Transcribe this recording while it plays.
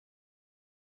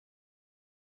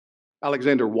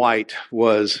Alexander White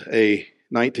was a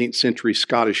 19th century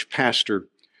Scottish pastor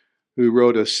who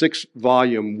wrote a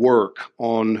 6-volume work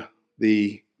on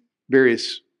the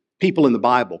various people in the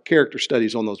Bible, character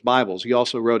studies on those Bibles. He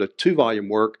also wrote a 2-volume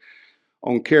work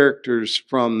on characters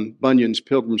from Bunyan's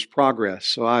Pilgrim's Progress.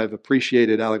 So I've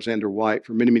appreciated Alexander White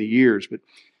for many, many years, but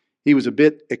he was a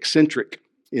bit eccentric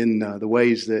in the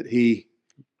ways that he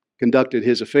conducted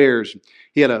his affairs.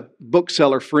 He had a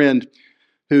bookseller friend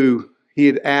who he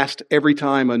had asked every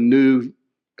time a new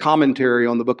commentary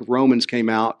on the book of Romans came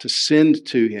out to send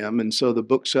to him, and so the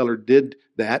bookseller did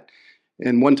that.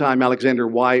 And one time Alexander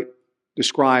White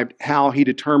described how he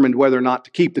determined whether or not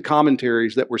to keep the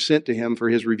commentaries that were sent to him for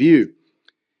his review.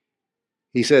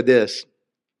 He said this: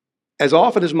 "As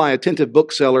often as my attentive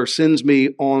bookseller sends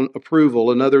me on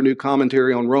approval another new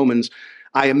commentary on Romans,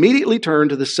 I immediately turn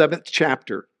to the 7th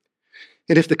chapter.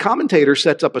 And if the commentator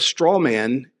sets up a straw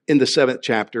man in the 7th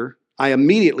chapter, I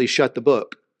immediately shut the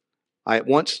book. I at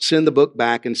once send the book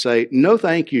back and say, 'No,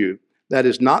 thank you. That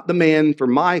is not the man for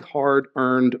my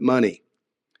hard-earned money.'"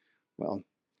 Well,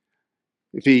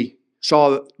 if he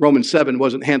saw that Romans 7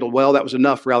 wasn't handled well, that was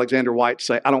enough for Alexander White to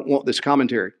say, "I don't want this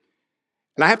commentary."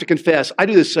 And I have to confess, I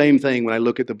do the same thing when I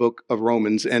look at the book of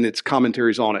Romans and its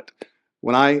commentaries on it.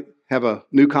 When I have a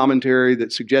new commentary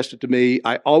that's suggested to me,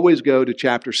 I always go to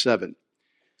chapter 7.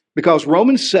 Because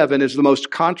Romans 7 is the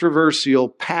most controversial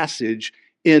passage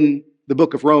in the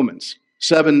book of Romans.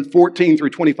 7:14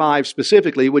 through 25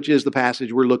 specifically, which is the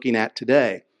passage we're looking at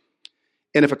today.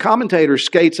 And if a commentator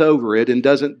skates over it and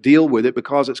doesn't deal with it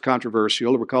because it's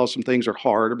controversial, or because some things are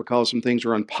hard, or because some things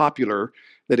are unpopular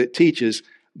that it teaches,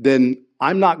 then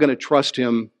I'm not going to trust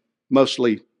him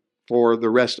mostly for the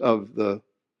rest of the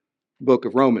book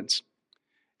of Romans.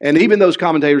 And even those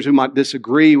commentators who might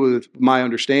disagree with my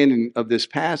understanding of this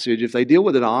passage, if they deal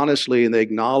with it honestly and they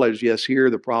acknowledge, yes, here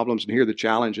are the problems and here are the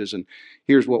challenges and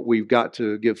here's what we've got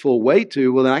to give full weight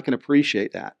to, well, then I can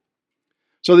appreciate that.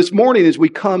 So this morning, as we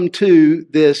come to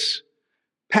this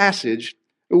passage,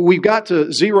 we've got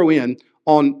to zero in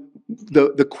on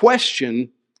the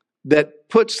question that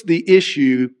puts the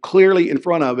issue clearly in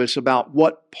front of us about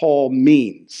what Paul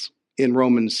means in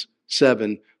Romans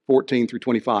 7:14 through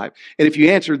 25. And if you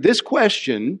answer this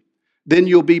question, then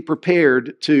you'll be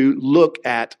prepared to look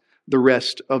at the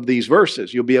rest of these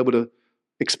verses. You'll be able to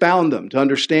expound them, to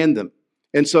understand them.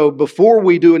 And so before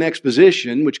we do an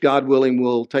exposition, which God willing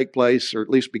will take place, or at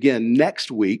least begin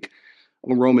next week,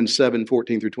 on Romans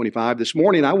 7:14 through 25, this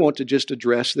morning I want to just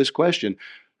address this question.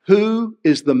 Who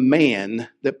is the man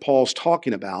that Paul's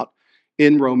talking about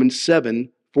in Romans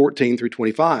 7:14 through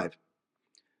 25?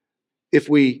 If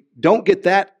we don't get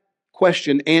that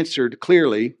question answered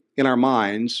clearly in our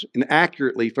minds and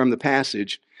accurately from the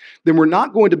passage, then we're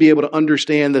not going to be able to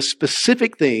understand the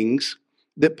specific things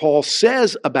that Paul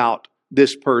says about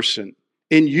this person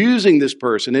in using this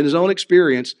person in his own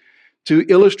experience to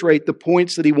illustrate the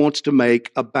points that he wants to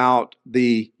make about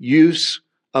the use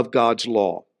of God's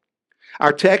law.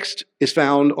 Our text is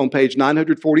found on page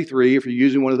 943 if you're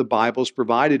using one of the Bibles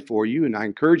provided for you, and I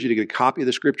encourage you to get a copy of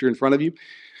the scripture in front of you.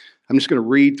 I'm just going to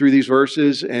read through these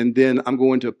verses, and then I'm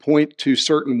going to point to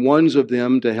certain ones of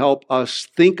them to help us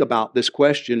think about this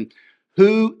question.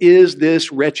 Who is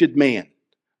this wretched man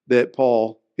that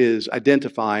Paul is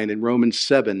identifying in Romans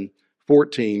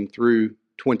 7:14 through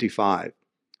 25?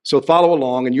 So follow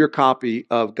along in your copy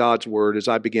of God's Word as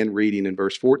I begin reading in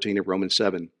verse 14 of Romans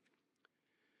 7.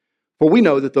 "For we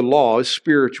know that the law is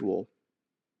spiritual,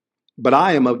 but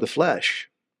I am of the flesh,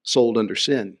 sold under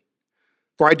sin.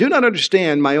 For I do not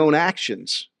understand my own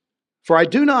actions. For I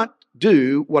do not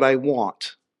do what I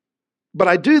want, but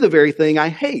I do the very thing I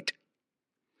hate.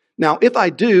 Now, if I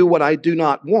do what I do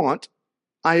not want,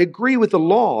 I agree with the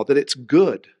law that it's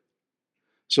good.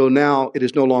 So now it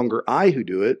is no longer I who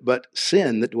do it, but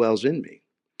sin that dwells in me.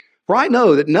 For I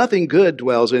know that nothing good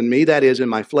dwells in me, that is, in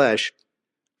my flesh.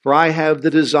 For I have the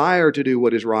desire to do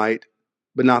what is right,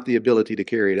 but not the ability to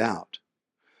carry it out.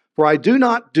 For I do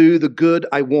not do the good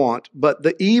I want, but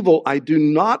the evil I do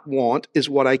not want is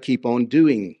what I keep on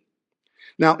doing.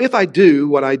 Now, if I do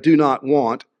what I do not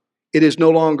want, it is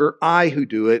no longer I who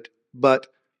do it, but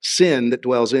sin that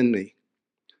dwells in me.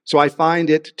 So I find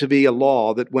it to be a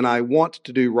law that when I want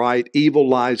to do right, evil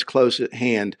lies close at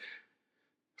hand.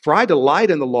 For I delight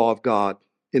in the law of God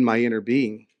in my inner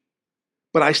being.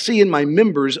 But I see in my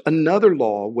members another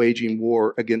law waging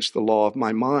war against the law of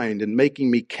my mind and making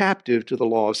me captive to the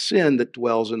law of sin that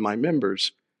dwells in my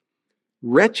members.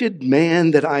 Wretched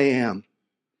man that I am!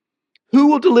 Who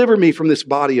will deliver me from this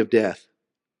body of death?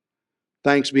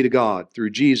 Thanks be to God through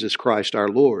Jesus Christ our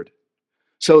Lord.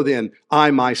 So then,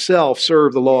 I myself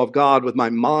serve the law of God with my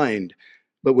mind,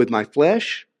 but with my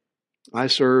flesh I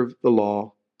serve the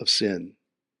law of sin.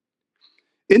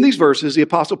 In these verses, the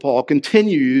Apostle Paul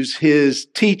continues his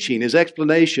teaching, his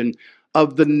explanation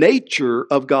of the nature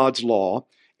of God's law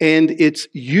and its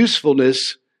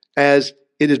usefulness as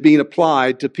it is being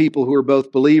applied to people who are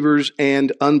both believers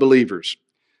and unbelievers.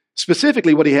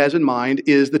 Specifically, what he has in mind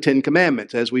is the Ten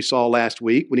Commandments, as we saw last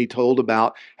week when he told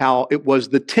about how it was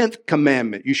the 10th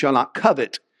commandment, you shall not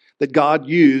covet, that God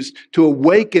used to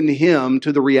awaken him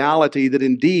to the reality that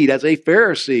indeed, as a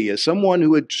Pharisee, as someone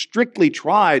who had strictly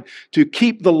tried to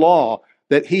keep the law,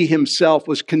 that he himself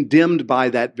was condemned by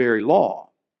that very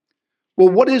law. Well,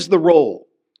 what is the role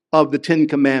of the Ten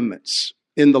Commandments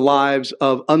in the lives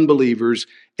of unbelievers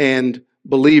and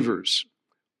believers?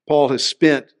 Paul has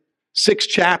spent 6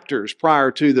 chapters prior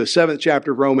to the 7th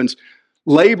chapter of Romans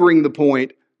laboring the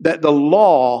point that the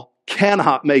law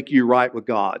cannot make you right with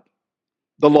God.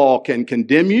 The law can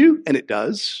condemn you, and it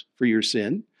does, for your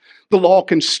sin. The law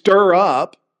can stir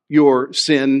up your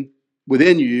sin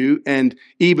within you and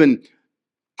even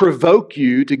provoke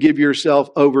you to give yourself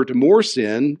over to more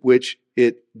sin, which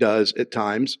it does at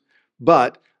times.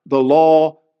 But the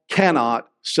law cannot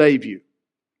save you.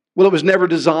 Well, it was never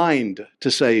designed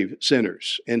to save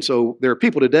sinners. And so there are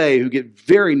people today who get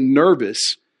very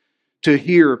nervous to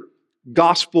hear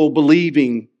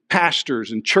gospel-believing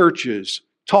pastors and churches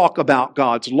talk about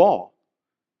God's law,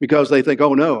 because they think,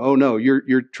 oh no,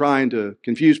 you're trying to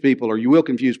confuse people, or you will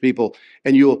confuse people,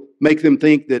 and you'll make them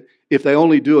think that if they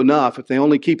only do enough, if they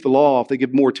only keep the law, if they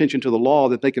give more attention to the law,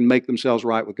 that they can make themselves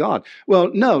right with God.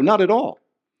 Well, no, not at all.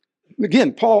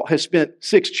 Again, Paul has spent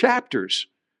 6 chapters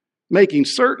making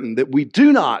certain that we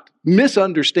do not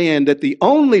misunderstand that the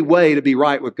only way to be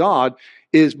right with God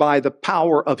is by the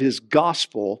power of his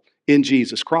gospel in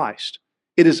Jesus Christ.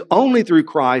 It is only through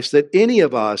Christ that any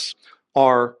of us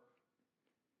are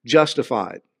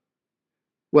justified.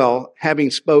 Well,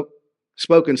 having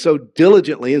spoken so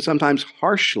diligently and sometimes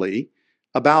harshly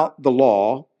about the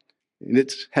law, and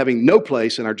it's having no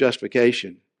place in our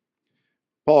justification,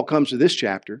 Paul comes to this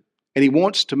chapter, and he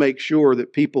wants to make sure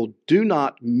that people do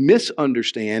not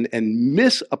misunderstand and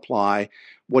misapply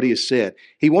what he has said.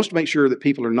 He wants to make sure that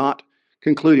people are not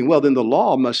concluding, well, then the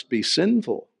law must be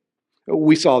sinful.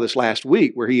 We saw this last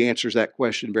week where he answers that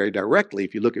question very directly.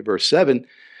 If you look at verse 7,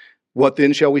 what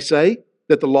then shall we say?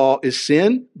 That the law is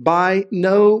sin? By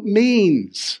no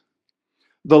means.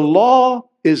 The law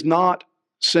is not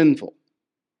sinful.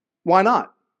 Why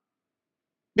not?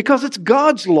 Because it's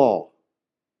God's law.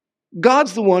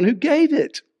 God's the one who gave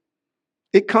it.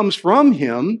 It comes from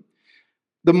him.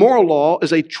 The moral law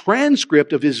is a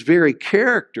transcript of his very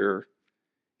character.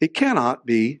 It cannot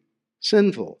be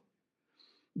sinful.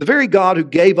 The very God who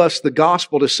gave us the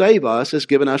gospel to save us has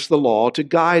given us the law to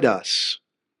guide us.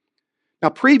 Now,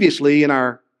 previously in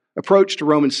our approach to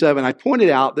Romans 7, I pointed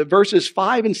out that verses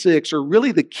 5 and 6 are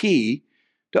really the key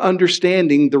to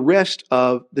understanding the rest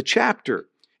of the chapter.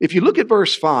 If you look at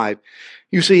verse 5,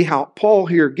 you see how Paul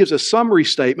here gives a summary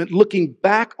statement looking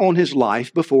back on his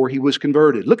life before he was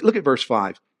converted. Look at verse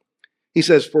 5. He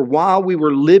says, "For while we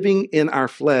were living in our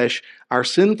flesh, our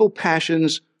sinful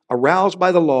passions, aroused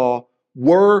by the law,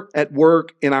 were at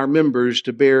work in our members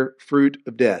to bear fruit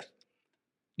of death."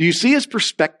 Do you see his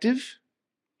perspective?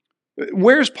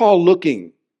 Where's Paul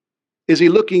looking? Is he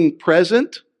looking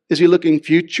present? Is he looking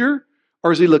future?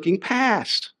 Or is he looking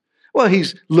past? Well,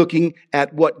 he's looking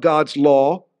at what God's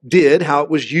law did, how it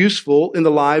was useful in the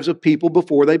lives of people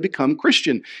before they become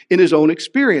Christian. In his own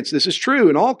experience, this is true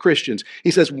in all Christians.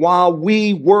 He says, while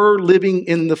we were living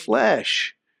in the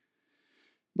flesh.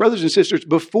 Brothers and sisters,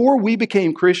 before we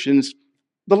became Christians,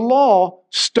 the law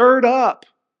stirred up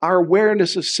our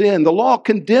awareness of sin. The law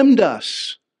condemned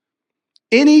us.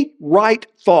 Any right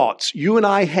thoughts you and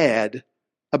I had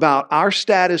about our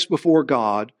status before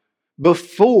God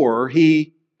before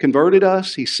he converted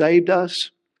us, he saved us,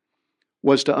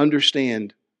 was to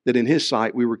understand that in his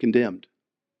sight we were condemned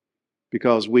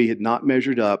because we had not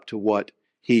measured up to what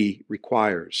he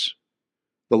requires.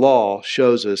 The law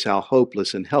shows us how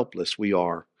hopeless and helpless we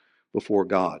are before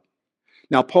God.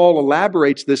 Now, Paul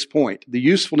elaborates this point, the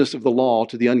usefulness of the law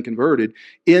to the unconverted,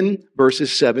 in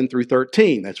verses 7 through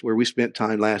 13. That's where we spent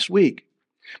time last week.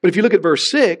 But if you look at verse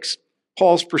 6,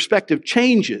 Paul's perspective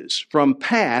changes from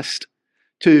past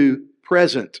to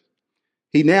present.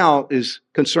 He now is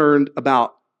concerned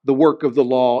about the work of the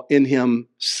law in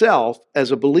himself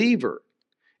as a believer.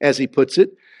 As he puts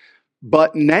it,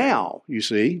 but now, you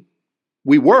see,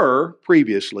 we were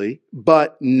previously,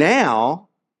 but now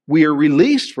we are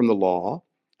released from the law,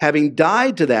 having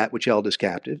died to that which held us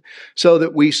captive, so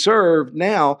that we serve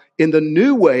now in the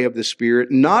new way of the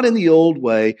Spirit, not in the old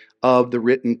way of the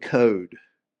written code.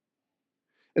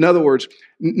 In other words,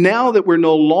 now that we're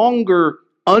no longer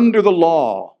under the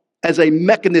law as a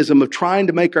mechanism of trying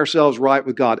to make ourselves right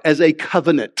with God, as a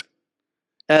covenant,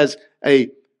 as a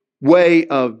way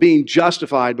of being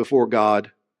justified before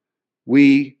God,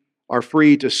 we are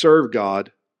free to serve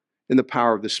God in the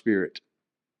power of the Spirit,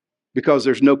 because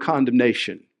there's no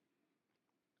condemnation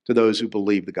to those who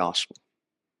believe the gospel.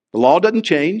 The law doesn't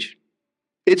change.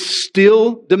 It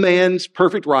still demands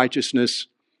perfect righteousness,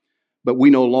 but we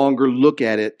no longer look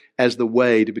at it as the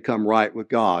way to become right with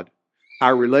God.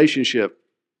 Our relationship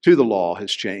to the law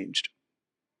has changed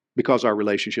because our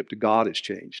relationship to God has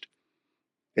changed.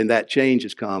 And that change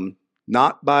has come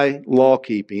not by law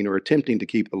keeping or attempting to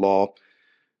keep the law,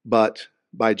 but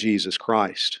by Jesus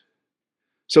Christ.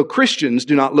 So Christians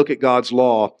do not look at God's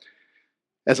law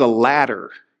as a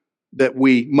ladder that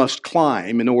we must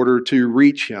climb in order to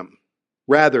reach Him.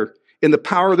 Rather, in the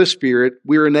power of the Spirit,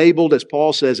 we are enabled, as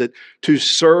Paul says it, to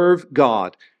serve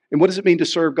God. And what does it mean to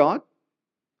serve God?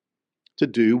 To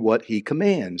do what He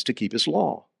commands, to keep His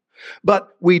law. But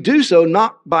we do so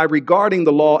not by regarding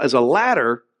the law as a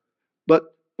ladder,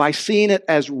 but by seeing it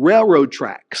as railroad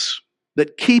tracks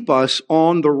that keep us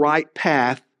on the right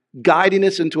path, guiding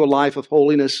us into a life of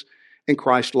holiness and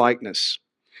Christ-likeness.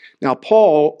 Now,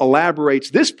 Paul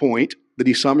elaborates this point that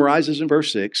he summarizes in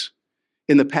verse 6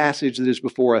 in the passage that is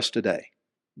before us today,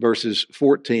 verses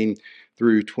 14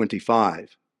 through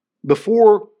 25.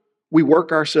 Before we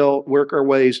work our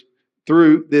ways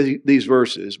through these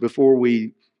verses, before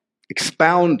we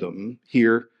expound them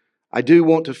here, I do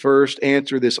want to first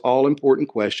answer this all-important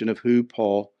question of who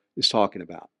Paul is talking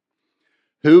about.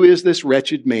 Who is this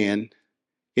wretched man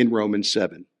in Romans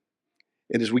 7?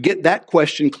 And as we get that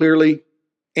question clearly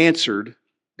answered,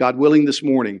 God willing, this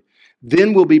morning,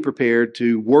 then we'll be prepared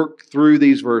to work through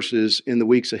these verses in the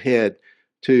weeks ahead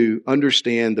to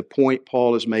understand the point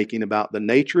Paul is making about the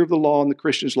nature of the law in the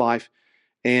Christian's life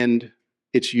and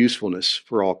its usefulness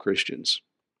for all Christians.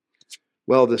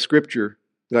 Well, the scripture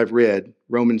that I've read,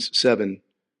 Romans 7,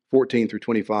 14 through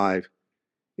 25,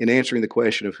 in answering the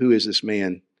question of who is this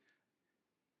man,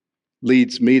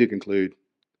 leads me to conclude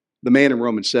the man in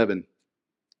Romans 7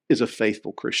 is a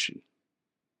faithful Christian.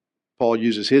 Paul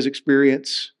uses his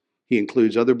experience, he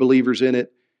includes other believers in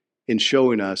it, in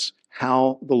showing us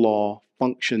how the law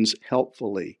functions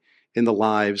helpfully in the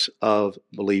lives of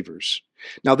believers.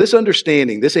 Now, this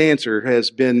understanding, this answer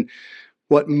has been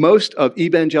what most of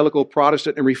evangelical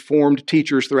Protestant and Reformed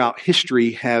teachers throughout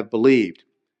history have believed.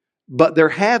 But there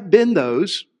have been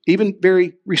those, even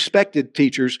very respected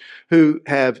teachers, who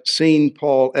have seen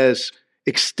Paul as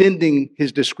extending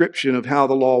his description of how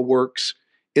the law works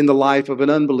in the life of an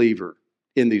unbeliever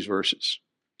in these verses.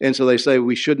 And so they say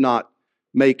we should not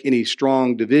make any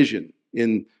strong division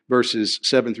in verses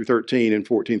 7 through 13 and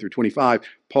 14 through 25.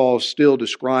 Paul's still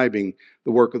describing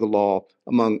the work of the law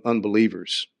among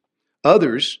unbelievers.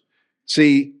 Others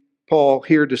see Paul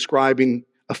here describing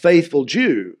a faithful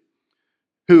Jew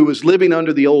who was living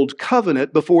under the old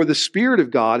covenant before the Spirit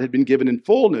of God had been given in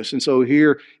fullness. And so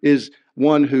here is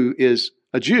one who is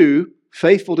a Jew,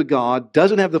 faithful to God,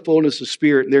 doesn't have the fullness of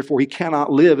Spirit, and therefore he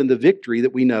cannot live in the victory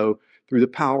that we know through the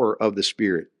power of the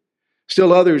Spirit.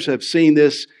 Still others have seen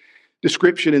this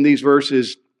description in these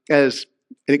verses as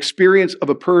an experience of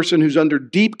a person who's under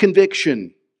deep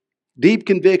conviction. Deep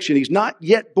conviction. He's not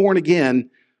yet born again,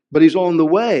 but he's on the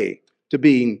way to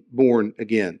being born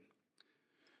again.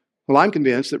 Well, I'm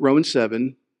convinced that Romans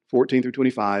 7, 14 through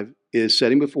 25 is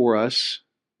setting before us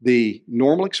the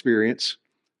normal experience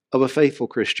of a faithful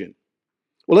Christian.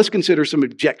 Well, let's consider some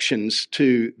objections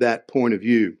to that point of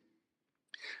view.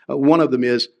 One of them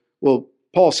is, well,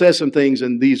 Paul says some things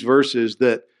in these verses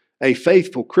that a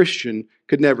faithful Christian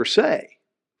could never say.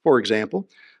 For example,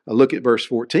 look at verse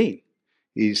 14.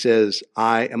 He says,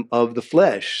 I am of the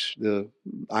flesh.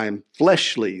 I am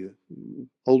fleshly.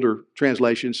 Older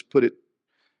translations put it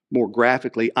more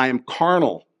graphically. I am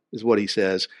carnal, is what he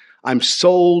says. I'm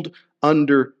sold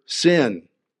under sin.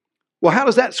 Well, how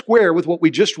does that square with what we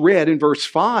just read in verse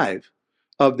 5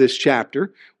 of this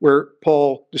chapter, where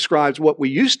Paul describes what we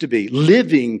used to be,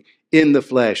 living in the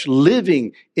flesh,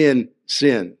 living in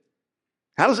sin?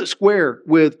 How does it square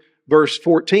with verse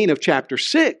 14 of chapter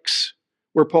 6,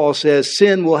 where Paul says,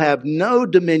 sin will have no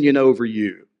dominion over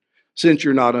you, since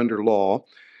you're not under law,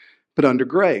 but under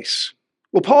grace?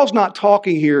 Well, Paul's not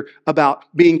talking here about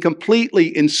being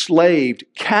completely enslaved,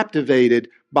 captivated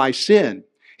by sin.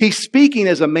 He's speaking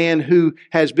as a man who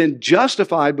has been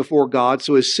justified before God,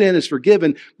 so his sin is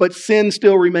forgiven, but sin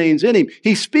still remains in him.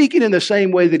 He's speaking in the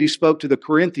same way that he spoke to the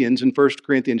Corinthians in 1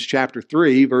 Corinthians chapter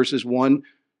 3, verses 1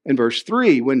 and verse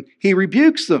 3, when he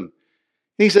rebukes them.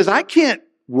 He says, I can't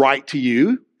write to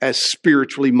you as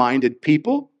spiritually minded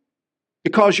people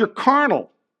because you're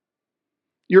carnal.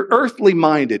 You're earthly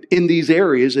minded in these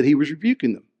areas that he was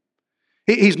rebuking them.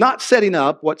 He's not setting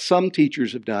up what some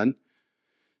teachers have done,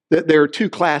 that there are two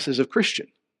classes of Christian,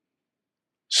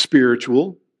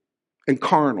 spiritual and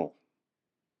carnal.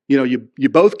 You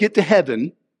both get to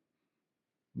heaven,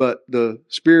 but the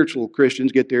spiritual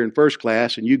Christians get there in first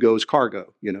class and you go as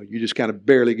cargo. You just kind of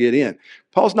barely get in.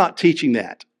 Paul's not teaching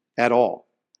that at all.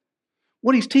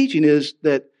 What he's teaching is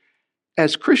that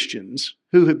as Christians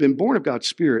who have been born of God's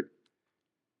Spirit,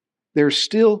 there's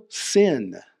still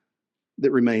sin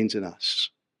that remains in us.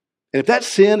 And if that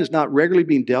sin is not regularly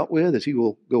being dealt with, as he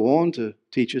will go on to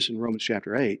teach us in Romans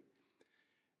chapter 8,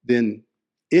 then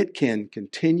it can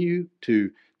continue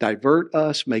to divert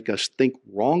us, make us think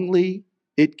wrongly.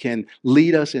 It can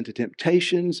lead us into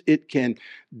temptations. It can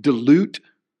dilute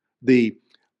the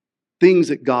things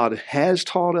that God has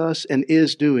taught us and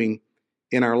is doing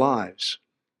in our lives.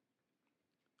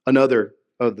 Another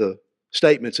of the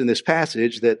statements in this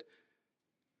passage that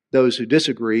those who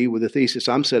disagree with the thesis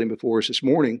I'm setting before us this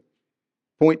morning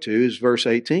point to is verse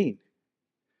 18. In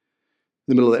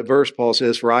the middle of that verse, Paul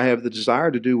says, "For I have the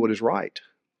desire to do what is right,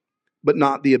 but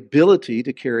not the ability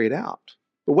to carry it out."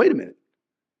 But wait a minute.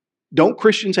 Don't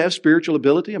Christians have spiritual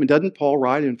ability? Doesn't Paul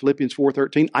write in Philippians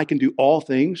 4:13, "I can do all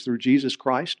things through Jesus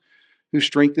Christ who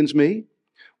strengthens me"?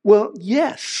 Well,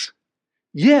 yes.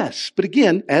 Yes. But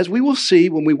again, as we will see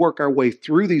when we work our way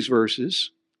through these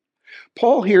verses,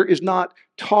 Paul here is not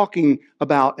talking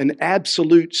about an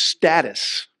absolute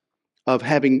status of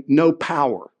having no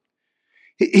power.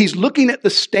 He's looking at the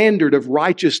standard of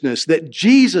righteousness that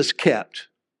Jesus kept,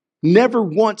 never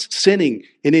once sinning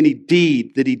in any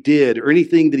deed that he did or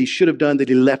anything that he should have done that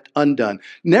he left undone.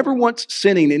 Never once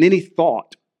sinning in any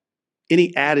thought,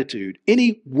 any attitude,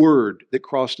 any word that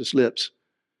crossed his lips.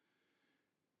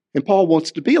 And Paul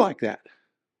wants to be like that.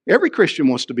 Every Christian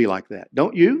wants to be like that,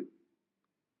 don't you?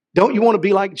 Don't you want to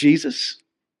be like Jesus?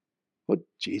 Well,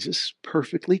 Jesus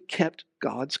perfectly kept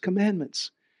God's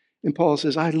commandments. And Paul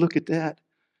says, I look at that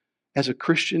as a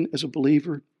Christian, as a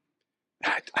believer.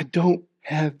 I don't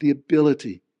have the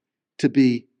ability to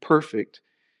be perfect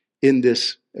in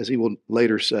this, as he will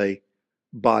later say,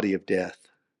 body of death.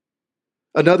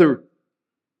 Another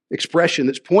expression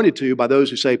that's pointed to by those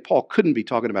who say Paul couldn't be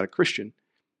talking about a Christian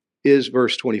is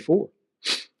verse 24,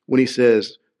 when he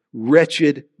says,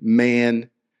 "Wretched man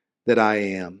that I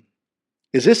am."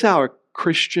 Is this how a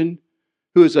Christian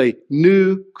who is a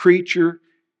new creature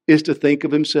is to think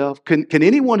of himself? Can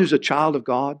anyone who's a child of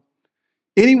God,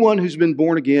 anyone who's been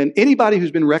born again, anybody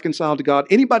who's been reconciled to God,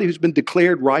 anybody who's been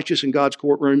declared righteous in God's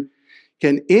courtroom,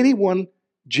 can anyone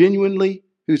genuinely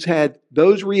who's had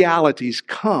those realities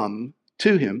come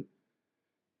to him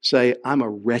say, "I'm a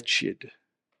wretched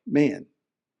man"?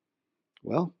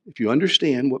 Well, if you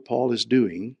understand what Paul is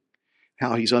doing,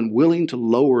 how he's unwilling to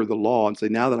lower the law and say,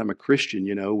 now that I'm a Christian,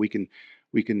 we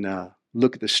can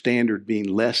look at the standard being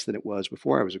less than it was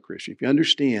before I was a Christian. If you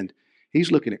understand,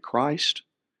 he's looking at Christ,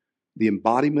 the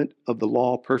embodiment of the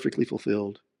law perfectly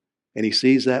fulfilled, and he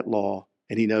sees that law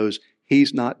and he knows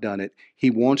he's not done it. He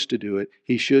wants to do it.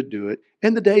 He should do it.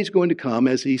 And the day's going to come,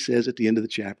 as he says at the end of the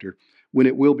chapter, when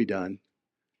it will be done.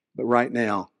 But right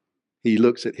now, he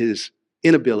looks at his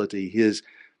inability, his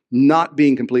not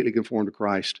being completely conformed to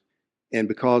Christ, and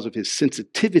because of his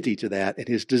sensitivity to that and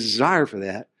his desire for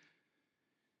that,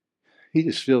 he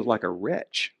just feels like a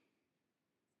wretch.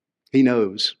 He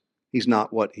knows he's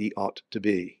not what he ought to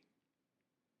be.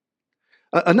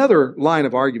 Another line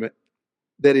of argument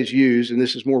that is used, and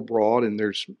this is more broad, and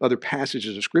there's other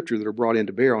passages of Scripture that are brought in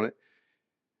to bear on it,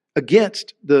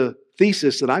 against the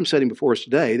thesis that I'm setting before us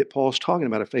today, that Paul's talking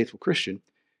about a faithful Christian,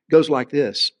 goes like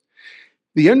this.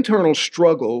 The internal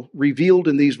struggle revealed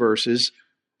in these verses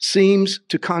seems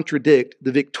to contradict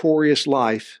the victorious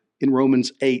life in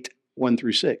Romans 8, 1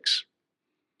 through 6.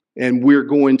 And we're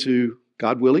going to,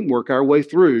 God willing, work our way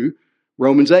through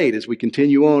Romans 8 as we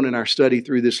continue on in our study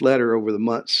through this letter over the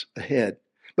months ahead.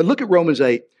 But look at Romans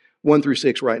 8, 1 through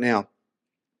 6 right now.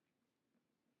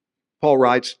 Paul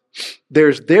writes,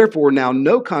 "There's therefore now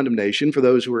no condemnation for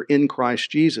those who are in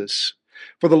Christ Jesus.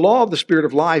 For the law of the Spirit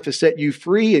of life has set you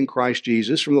free in Christ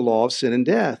Jesus from the law of sin and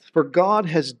death. For God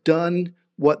has done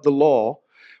what the law,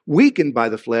 weakened by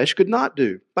the flesh, could not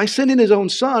do. By sending his own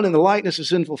Son in the likeness of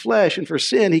sinful flesh, and for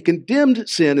sin, he condemned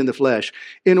sin in the flesh,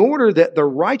 in order that the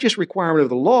righteous requirement of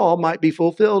the law might be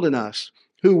fulfilled in us,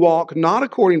 who walk not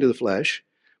according to the flesh,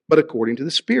 but according to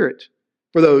the Spirit.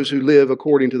 For those who live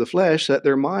according to the flesh set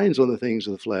their minds on the things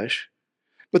of the flesh,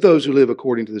 but those who live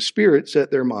according to the Spirit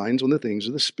set their minds on the things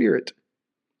of the Spirit.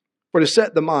 For to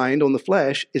set the mind on the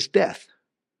flesh is death,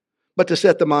 But to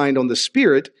set the mind on the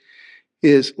Spirit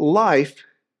is life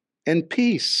and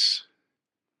peace.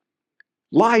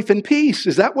 Life and peace.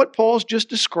 Is that what Paul's just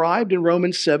described in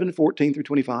Romans 7:14 through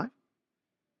 25?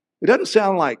 It doesn't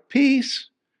sound like peace.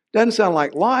 Doesn't sound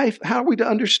like life. How are we to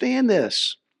understand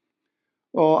this?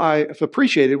 Well, I've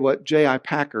appreciated what J.I.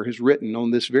 Packer has written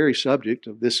on this very subject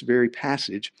of this very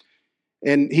passage.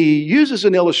 And he uses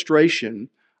an illustration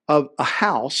of a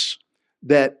house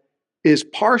that is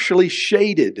partially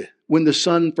shaded when the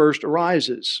sun first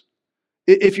arises.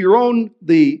 If you're on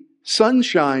the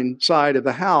sunshine side of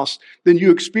the house, then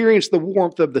you experience the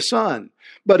warmth of the sun.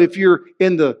 But if you're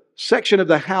in the section of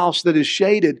the house that is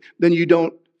shaded, then you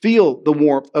don't feel the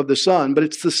warmth of the sun, but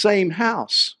it's the same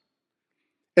house.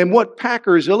 And what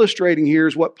Packer is illustrating here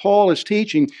is what Paul is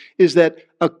teaching is that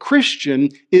a Christian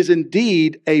is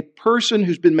indeed a person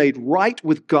who's been made right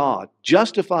with God,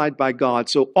 justified by God.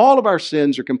 So all of our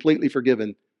sins are completely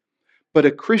forgiven. But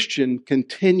a Christian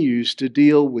continues to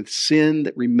deal with sin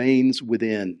that remains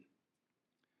within.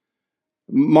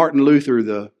 Martin Luther,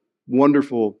 the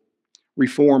wonderful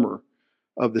reformer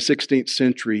of the 16th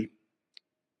century,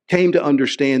 came to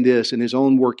understand this in his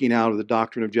own working out of the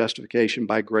doctrine of justification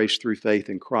by grace through faith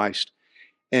in Christ.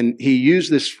 And he used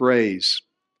this phrase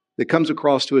that comes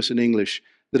across to us in English,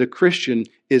 that a Christian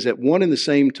is at one and the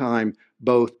same time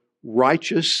both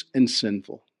righteous and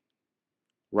sinful.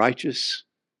 Righteous,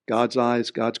 God's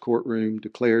eyes, God's courtroom,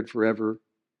 declared forever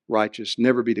righteous.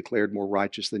 Never be declared more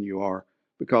righteous than you are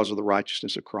because of the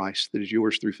righteousness of Christ that is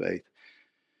yours through faith.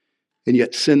 And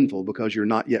yet sinful because you're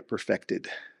not yet perfected.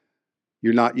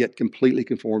 You're not yet completely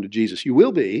conformed to Jesus. You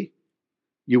will be,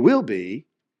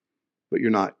 but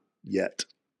you're not yet.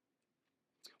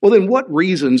 Well, then what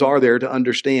reasons are there to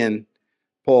understand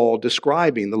Paul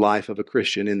describing the life of a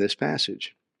Christian in this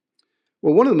passage?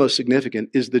 Well, one of the most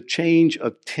significant is the change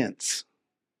of tense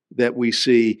that we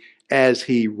see as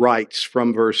he writes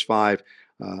from verse 5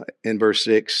 and verse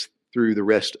 6 through the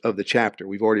rest of the chapter.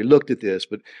 We've already looked at this,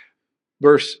 but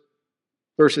verses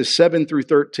 7 through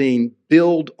 13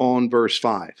 build on verse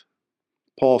 5.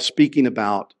 Paul speaking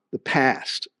about the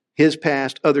past, his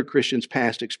past, other Christians'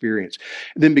 past experience.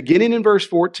 And then beginning in verse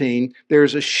 14,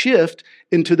 there's a shift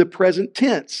into the present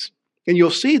tense. And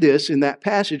you'll see this in that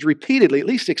passage repeatedly, at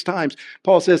least 6 times.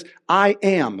 Paul says, I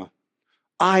am.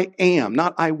 I am.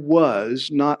 Not I was,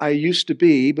 not I used to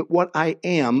be, but what I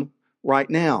am right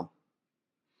now.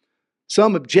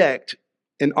 Some object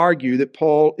and argue that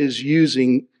Paul is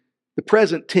using the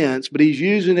present tense, but he's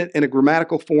using it in a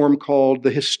grammatical form called the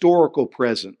historical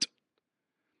present.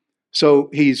 So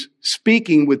he's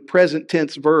speaking with present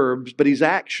tense verbs, but he's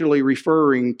actually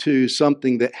referring to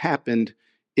something that happened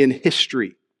in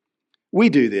history. We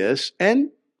do this, and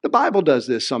the Bible does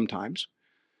this sometimes.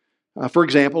 For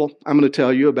example, I'm going to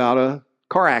tell you about a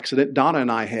car accident Donna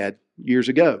and I had years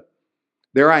ago.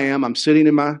 There I am, I'm sitting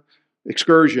in my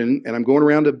excursion, and I'm going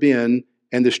around a bend,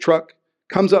 and this truck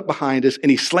comes up behind us, and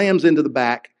he slams into the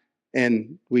back,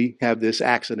 and we have this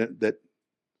accident that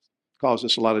caused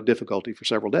us a lot of difficulty for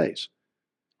several days.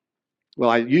 Well,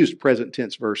 I used present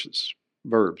tense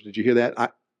verbs. Did you hear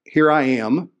that? Here I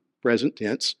am, present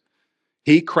tense.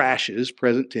 He crashes,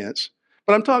 present tense.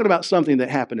 But I'm talking about something that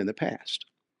happened in the past.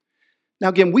 Now,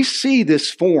 again, we see this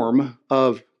form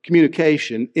of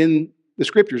communication in the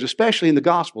Scriptures, especially in the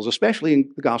Gospels, especially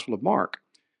in the Gospel of Mark.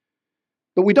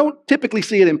 But we don't typically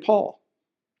see it in Paul.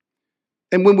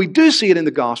 And when we do see it in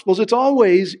the Gospels, it's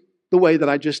always the way that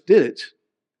I just did it.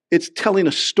 It's telling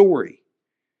a story.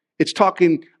 It's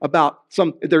talking about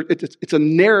it's a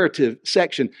narrative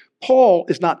section. Paul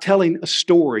is not telling a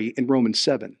story in Romans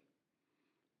 7.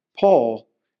 Paul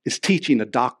is teaching a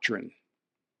doctrine.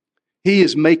 He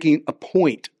is making a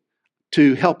point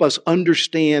to help us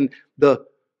understand the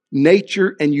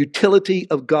nature and utility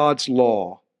of God's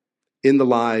law in the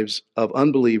lives of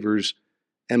unbelievers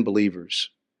and believers.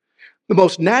 The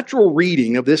most natural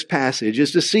reading of this passage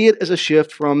is to see it as a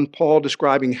shift from Paul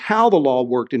describing how the law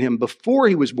worked in him before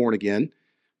he was born again,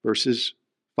 verses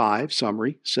 5,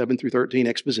 summary, 7 through 13,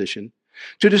 exposition,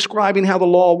 to describing how the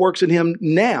law works in him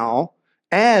now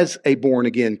as a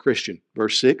born-again Christian,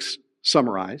 verse 6,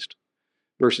 summarized,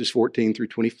 verses 14 through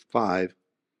 25,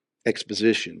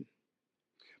 exposition.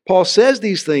 Paul says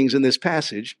these things in this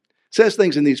passage,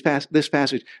 this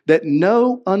passage that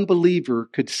no unbeliever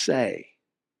could say.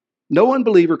 No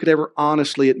unbeliever could ever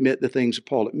honestly admit the things that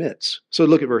Paul admits. So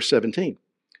look at verse 17.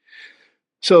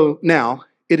 So now,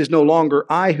 it is no longer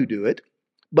I who do it,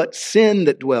 but sin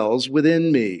that dwells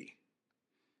within me.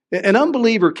 An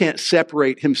unbeliever can't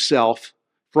separate himself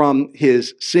from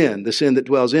his sin, the sin that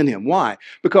dwells in him. Why?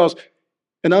 Because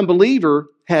an unbeliever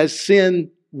has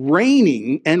sin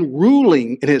reigning and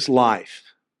ruling in his life.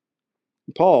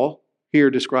 Paul here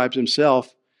describes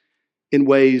himself in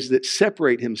ways that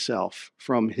separate himself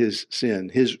from his sin,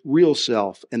 his real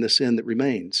self, and the sin that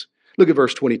remains. Look at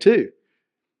verse 22.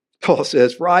 Paul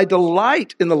says, "For I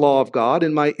delight in the law of God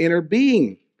in my inner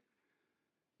being."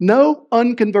 No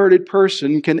unconverted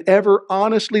person can ever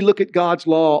honestly look at God's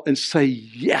law and say,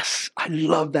 "Yes, I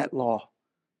love that law."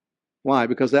 Why?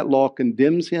 Because that law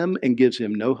condemns him and gives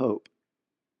him no hope.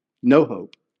 No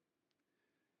hope.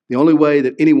 The only way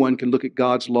that anyone can look at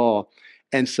God's law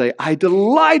and say, "I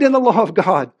delight in the law of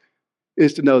God,"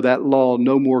 is to know that law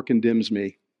no more condemns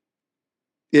me.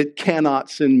 It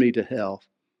cannot send me to hell.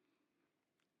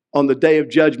 On the day of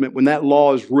judgment, when that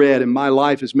law is read and my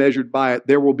life is measured by it,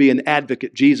 there will be an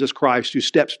advocate, Jesus Christ, who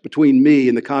steps between me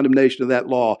and the condemnation of that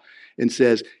law and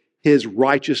says, his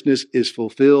righteousness is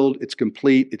fulfilled, it's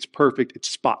complete, it's perfect, it's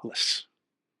spotless.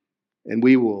 And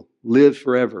we will live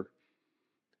forever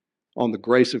on the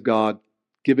grace of God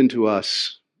given to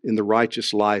us in the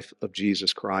righteous life of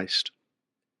Jesus Christ.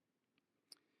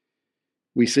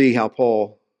 We see how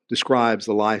Paul describes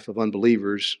the life of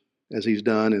unbelievers as he's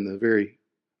done in the very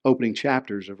opening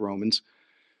chapters of Romans,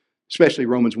 especially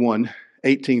Romans 1,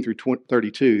 18 through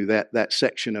 32, that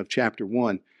section of chapter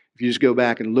 1. If you just go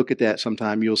back and look at that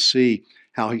sometime, you'll see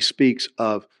how he speaks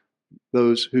of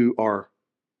those who are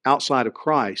outside of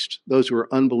Christ, those who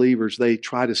are unbelievers. They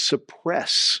try to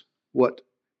suppress what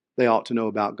they ought to know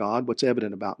about God, what's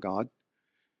evident about God,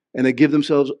 and they give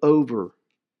themselves over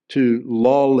to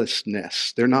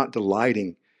lawlessness. They're not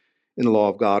delighting in the law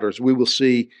of God. Or as we will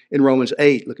see in Romans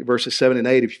 8, look at verses 7 and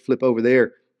 8, if you flip over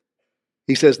there.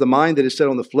 He says, "The mind that is set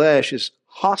on the flesh is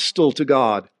hostile to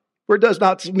God, for it does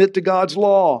not submit to God's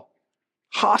law."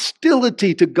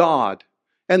 Hostility to God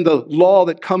and the law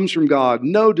that comes from God.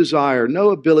 No desire, no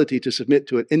ability to submit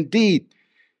to it. Indeed,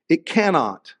 it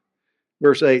cannot.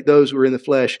 Verse 8, "Those who are in the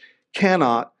flesh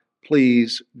cannot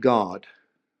please God."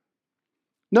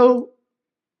 No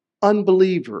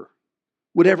unbeliever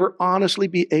would ever honestly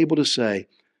be able to say,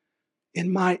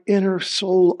 "In my inner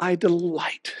soul, I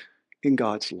delight in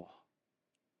God's law."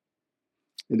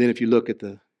 And then if you look at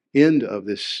the end of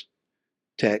this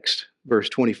text, verse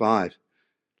 25,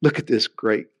 look at this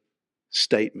great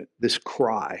statement, this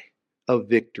cry of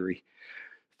victory.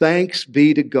 "Thanks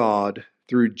be to God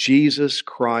through Jesus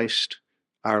Christ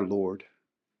our Lord."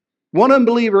 One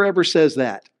unbeliever ever says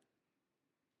that.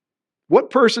 What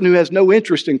person who has no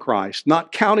interest in Christ,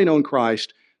 not counting on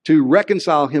Christ to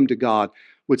reconcile him to God,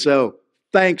 would say, "Oh,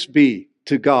 thanks be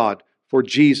to God for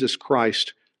Jesus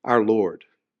Christ our Lord"?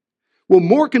 Well,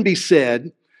 more can be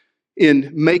said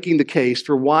in making the case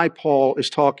for why Paul is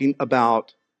talking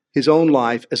about his own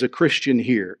life as a Christian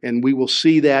here. And we will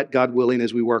see that, God willing,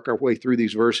 as we work our way through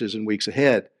these verses in weeks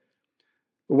ahead.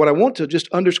 But what I want to just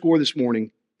underscore this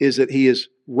morning is that he is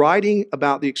writing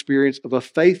about the experience of a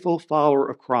faithful follower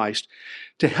of Christ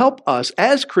to help us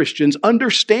as Christians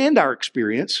understand our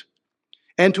experience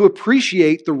and to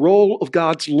appreciate the role of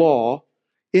God's law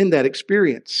in that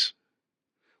experience.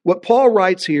 What Paul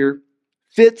writes here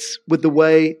fits with the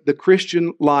way the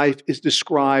Christian life is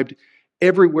described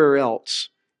everywhere else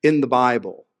in the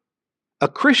Bible. A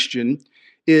Christian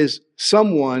is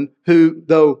someone who,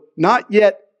 though not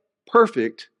yet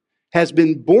perfect, has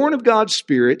been born of God's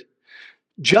Spirit,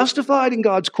 justified in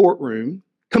God's courtroom,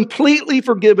 completely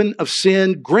forgiven of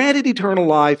sin, granted eternal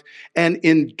life, and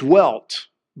indwelt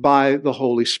by the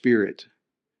Holy Spirit.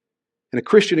 And a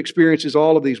Christian experiences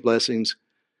all of these blessings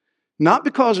not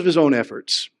because of his own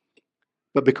efforts,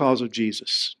 but because of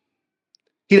Jesus.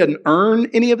 He doesn't earn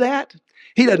any of that.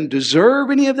 He doesn't deserve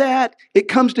any of that. It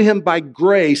comes to him by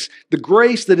grace, the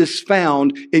grace that is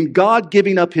found in God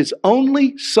giving up his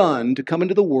only Son to come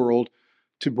into the world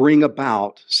to bring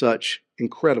about such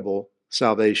incredible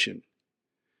salvation.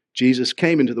 Jesus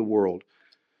came into the world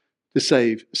to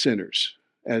save sinners,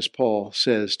 as Paul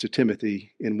says to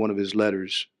Timothy in one of his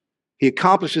letters. He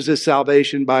accomplishes this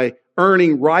salvation by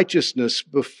earning righteousness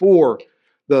before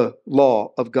the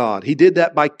law of God. He did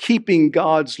that by keeping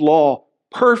God's law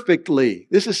perfectly.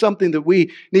 This is something that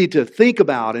we need to think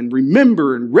about and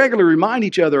remember and regularly remind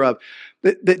each other of,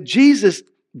 that Jesus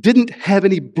didn't have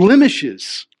any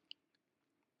blemishes.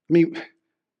 I mean,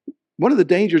 one of the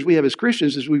dangers we have as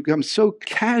Christians is we've become so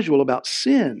casual about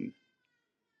sin.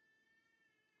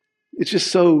 It's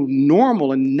just so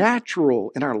normal and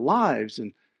natural in our lives,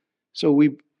 and so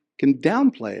we can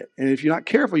downplay it. And if you're not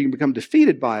careful, you can become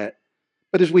defeated by it.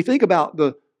 But as we think about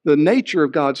the nature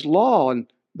of God's law and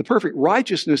the perfect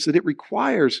righteousness that it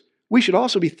requires, we should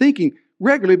also be thinking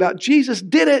regularly about Jesus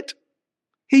did it.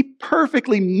 He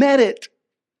perfectly met it.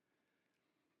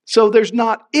 So there's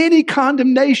not any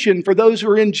condemnation for those who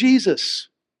are in Jesus.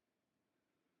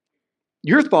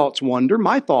 Your thoughts wander,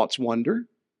 my thoughts wander.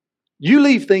 You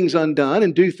leave things undone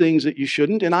and do things that you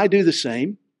shouldn't, and I do the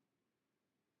same.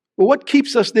 Well, what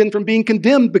keeps us then from being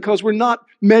condemned because we're not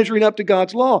measuring up to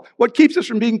God's law? What keeps us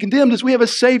from being condemned is we have a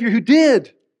Savior who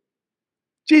did.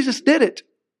 Jesus did it.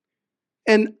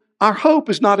 And our hope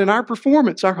is not in our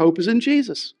performance. Our hope is in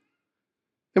Jesus.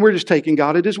 And we're just taking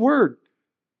God at His word.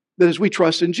 That as we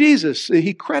trust in Jesus,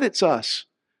 He credits us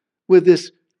with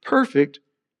this perfect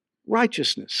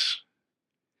righteousness.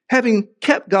 Having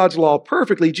kept God's law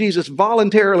perfectly, Jesus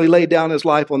voluntarily laid down His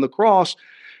life on the cross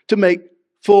to make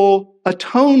full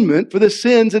atonement for the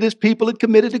sins that His people had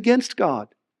committed against God.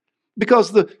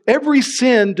 Because every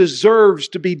sin deserves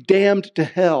to be damned to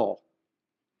hell.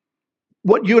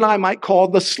 What you and I might call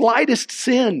the slightest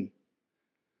sin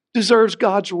deserves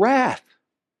God's wrath.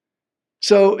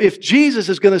 So if Jesus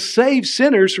is going to save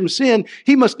sinners from sin,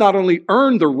 He must not only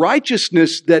earn the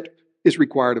righteousness that is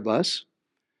required of us,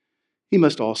 He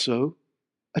must also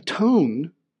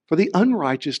atone for the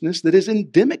unrighteousness that is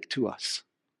endemic to us,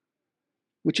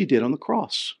 which He did on the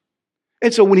cross.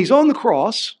 And so when He's on the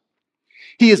cross,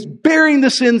 He is bearing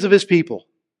the sins of His people.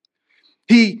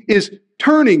 He is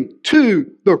turning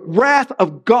to the wrath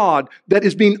of God that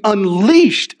is being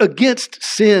unleashed against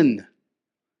sin.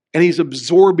 And He's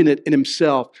absorbing it in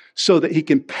Himself so that He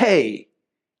can pay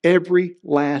every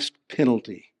last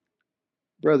penalty,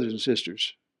 brothers and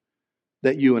sisters,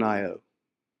 that you and I owe.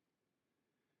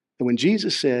 And when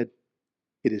Jesus said,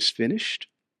 "It is finished,"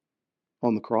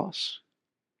 on the cross,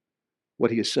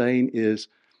 what He is saying is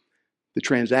the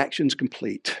transaction's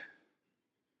complete.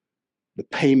 The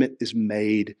payment is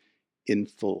made in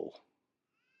full.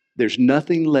 There's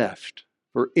nothing left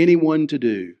for anyone to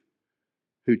do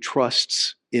who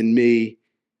trusts in me,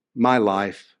 my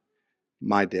life,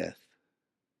 my death.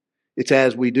 It's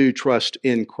as we do trust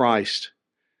in Christ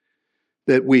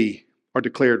that we are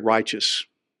declared righteous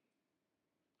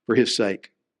for His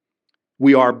sake.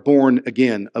 We are born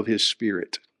again of His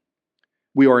Spirit.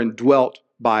 We are indwelt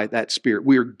by that Spirit.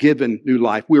 We are given new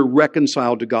life. We are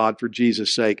reconciled to God for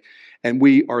Jesus' sake. And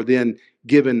we are then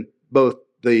given both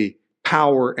the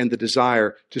power and the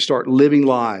desire to start living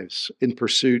lives in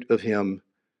pursuit of Him,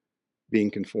 being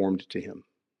conformed to Him.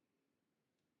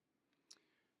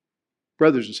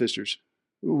 Brothers and sisters,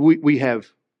 we have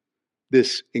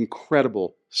this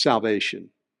incredible salvation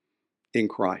in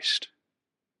Christ.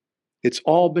 It's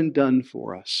all been done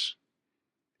for us.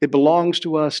 It belongs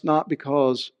to us not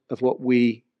because of what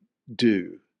we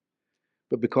do,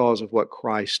 but because of what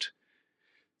Christ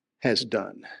has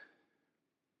done.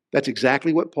 That's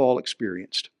exactly what Paul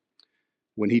experienced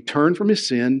when he turned from his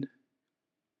sin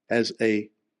as a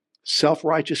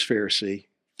self-righteous Pharisee,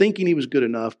 thinking he was good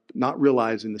enough, but not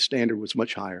realizing the standard was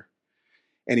much higher.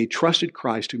 And he trusted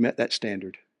Christ who met that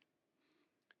standard.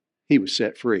 He was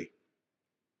set free.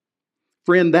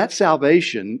 Friend, that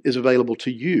salvation is available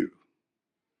to you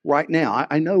right now.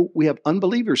 I know we have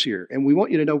unbelievers here, and we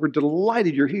want you to know we're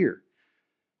delighted you're here.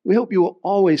 We hope you will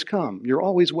always come. You're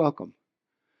always welcome.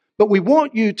 But we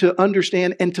want you to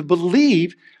understand and to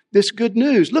believe this good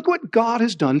news. Look what God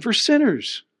has done for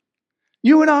sinners.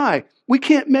 You and I, we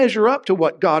can't measure up to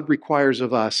what God requires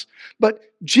of us. But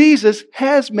Jesus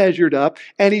has measured up,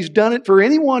 and He's done it for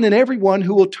anyone and everyone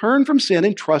who will turn from sin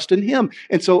and trust in Him.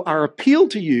 And so our appeal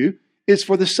to you is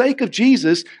for the sake of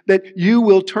Jesus that you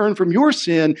will turn from your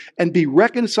sin and be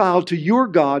reconciled to your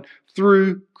God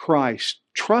through Christ.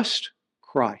 Trust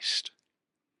Christ.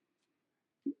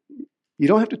 You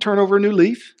don't have to turn over a new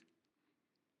leaf.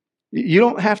 You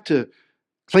don't have to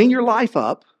clean your life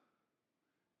up.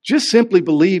 Just simply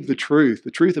believe the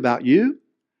truth about you,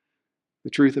 the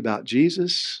truth about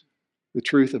Jesus, the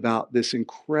truth about this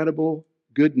incredible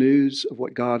good news of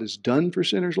what God has done for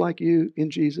sinners like you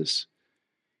in Jesus.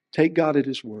 Take God at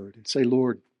His word and say,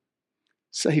 Lord,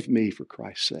 save me for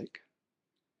Christ's sake.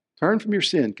 Turn from your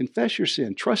sin, confess your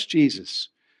sin, trust Jesus.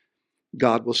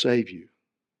 God will save you.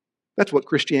 That's what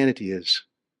Christianity is.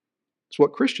 It's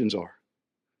what Christians are.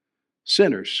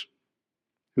 Sinners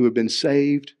who have been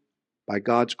saved by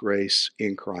God's grace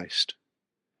in Christ.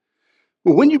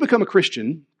 Well, when you become a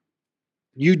Christian,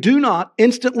 you do not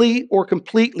instantly or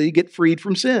completely get freed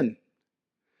from sin.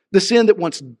 The sin that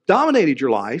once dominated your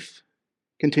life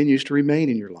continues to remain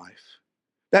in your life.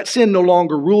 That sin no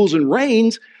longer rules and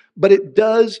reigns, but it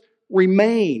does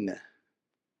remain.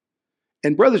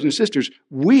 And brothers and sisters,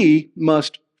 we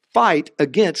must fight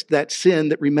against that sin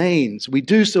that remains. We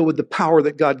do so with the power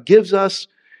that God gives us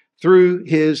through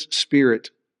His Spirit.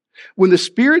 When the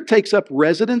Spirit takes up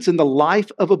residence in the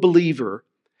life of a believer,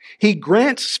 He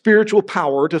grants spiritual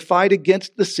power to fight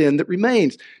against the sin that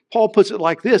remains. Paul puts it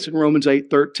like this in Romans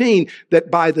 8:13, that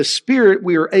by the Spirit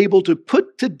we are able to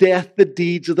put to death the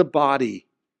deeds of the body.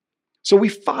 So we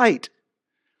fight.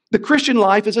 The Christian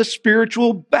life is a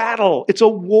spiritual battle. It's a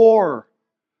war.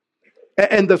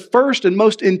 And the first and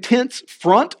most intense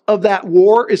front of that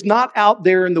war is not out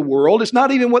there in the world. It's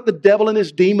not even what the devil and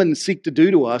his demons seek to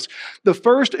do to us. The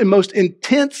first and most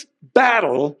intense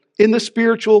battle in the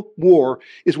spiritual war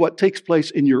is what takes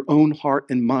place in your own heart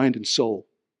and mind and soul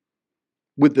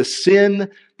with the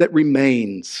sin that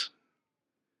remains.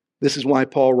 This is why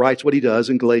Paul writes what he does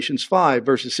in Galatians 5,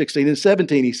 verses 16 and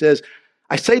 17. He says,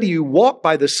 I say to you, walk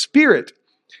by the Spirit,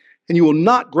 and you will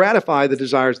not gratify the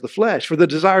desires of the flesh. For the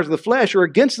desires of the flesh are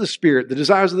against the Spirit. The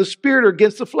desires of the Spirit are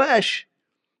against the flesh.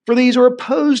 For these are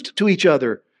opposed to each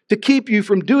other to keep you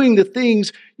from doing the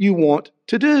things you want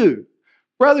to do.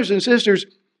 Brothers and sisters,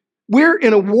 we're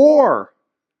in a war.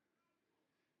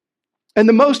 And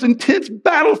the most intense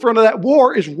battlefront of that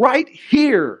war is right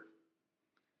here.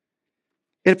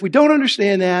 And if we don't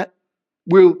understand that,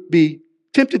 we'll be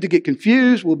tempted to get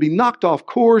confused, we'll be knocked off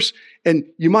course, and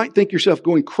you might think yourself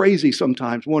going crazy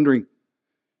sometimes, wondering,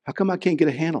 how come I can't get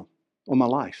a handle on my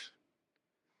life?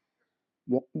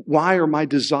 Why are my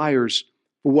desires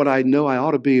for what I know I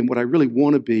ought to be and what I really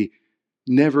want to be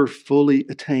never fully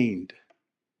attained?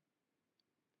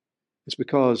 It's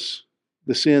because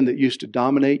the sin that used to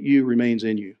dominate you remains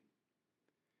in you.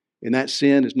 And that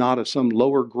sin is not of some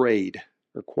lower grade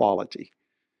or quality.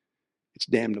 It's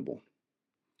damnable.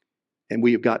 And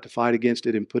we have got to fight against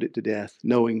it and put it to death,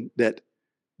 knowing that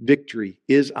victory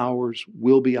is ours,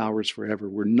 will be ours forever.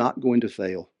 We're not going to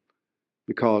fail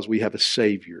because we have a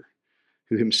Savior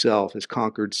who himself has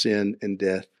conquered sin and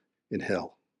death and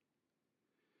hell.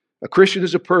 A Christian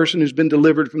is a person who's been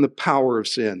delivered from the power of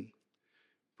sin,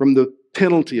 from the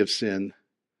penalty of sin,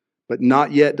 but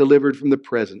not yet delivered from the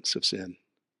presence of sin.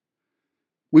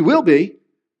 We will be,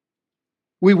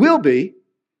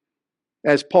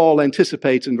 as Paul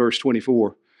anticipates in verse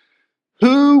 24.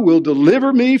 Who will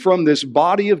deliver me from this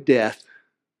body of death?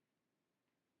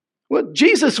 Well,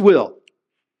 Jesus will.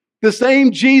 The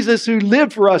same Jesus who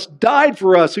lived for us, died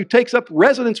for us, who takes up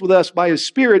residence with us by His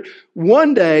Spirit,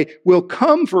 one day will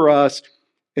come for us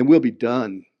and we'll be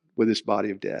done with this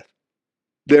body of death.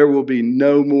 There will be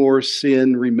no more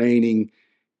sin remaining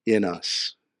in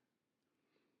us.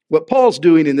 What Paul's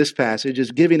doing in this passage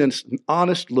is giving us an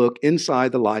honest look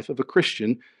inside the life of a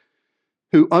Christian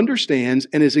who understands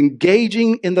and is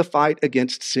engaging in the fight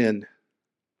against sin.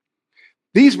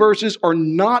 These verses are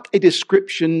not a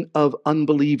description of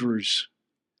unbelievers.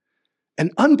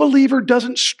 An unbeliever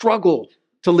doesn't struggle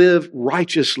to live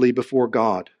righteously before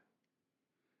God.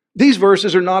 These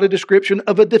verses are not a description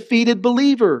of a defeated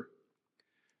believer.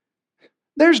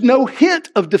 There's no hint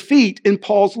of defeat in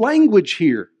Paul's language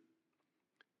here.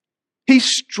 He's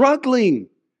struggling.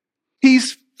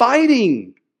 He's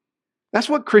fighting. That's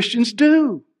what Christians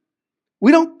do.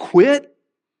 We don't quit.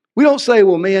 We don't say,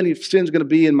 well, man, if sin's going to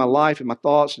be in my life and my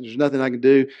thoughts and there's nothing I can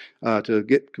do to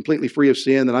get completely free of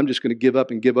sin, then I'm just going to give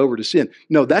up and give over to sin.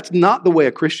 No, that's not the way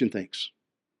a Christian thinks.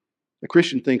 A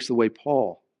Christian thinks the way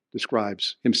Paul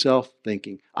describes himself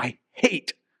thinking. I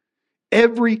hate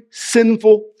every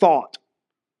sinful thought.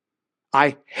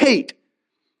 I hate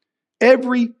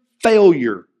every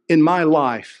failure in my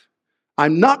life.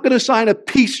 I'm not going to sign a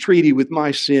peace treaty with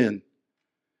my sin.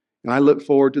 And I look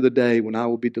forward to the day when I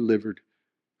will be delivered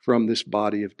from this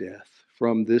body of death,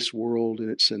 from this world and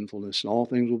its sinfulness. And all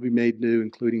things will be made new,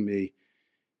 including me.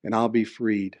 And I'll be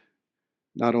freed,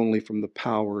 not only from the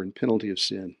power and penalty of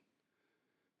sin,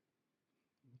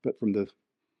 but from the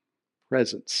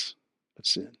presence of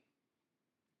sin.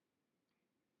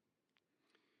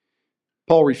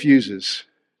 Paul refuses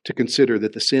to consider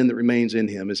that the sin that remains in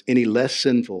him is any less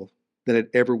sinful than it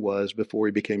ever was before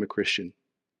he became a Christian.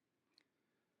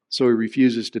 So he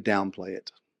refuses to downplay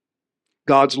it.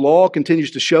 God's law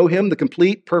continues to show him the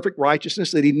complete, perfect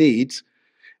righteousness that he needs,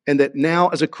 and that now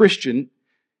as a Christian,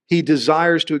 he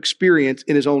desires to experience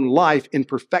in his own life in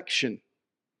perfection.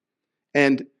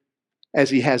 And as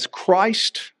he has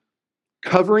Christ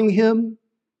covering him,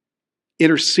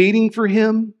 interceding for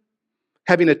him,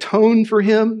 having atoned for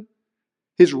him,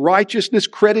 his righteousness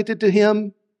credited to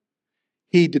him,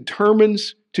 he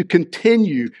determines to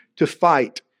continue to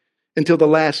fight until the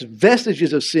last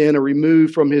vestiges of sin are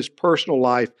removed from his personal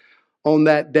life on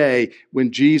that day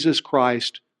when Jesus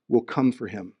Christ will come for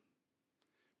him.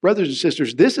 Brothers and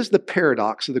sisters, this is the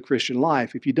paradox of the Christian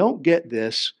life. If you don't get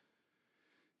this,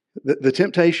 the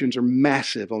temptations are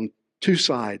massive on two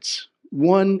sides.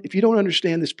 One, if you don't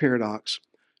understand this paradox,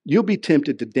 you'll be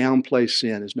tempted to downplay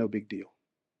sin as no big deal.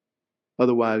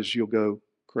 Otherwise, you'll go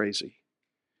crazy.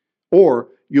 Or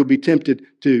you'll be tempted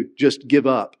to just give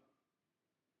up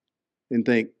and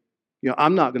think,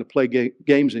 I'm not going to play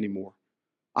games anymore.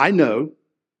 I know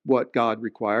what God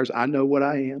requires. I know what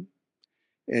I am.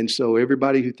 And so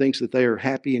everybody who thinks that they are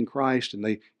happy in Christ and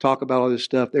they talk about all this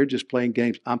stuff, they're just playing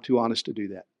games. I'm too honest to do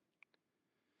that.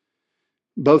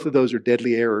 Both of those are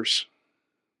deadly errors.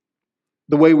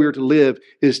 The way we are to live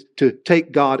is to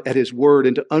take God at His word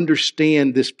and to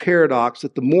understand this paradox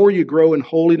that the more you grow in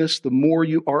holiness, the more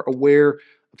you are aware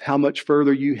of how much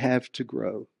further you have to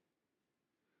grow.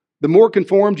 The more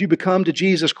conformed you become to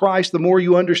Jesus Christ, the more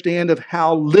you understand of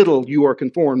how little you are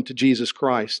conformed to Jesus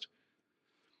Christ.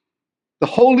 The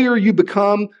holier you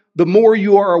become, the more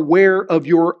you are aware of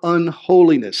your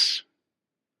unholiness.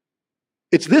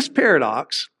 It's this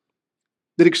paradox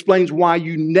that explains why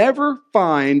you never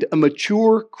find a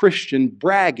mature Christian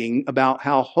bragging about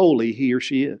how holy he or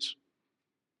she is.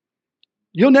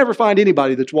 You'll never find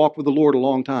anybody that's walked with the Lord a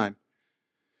long time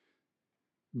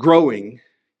growing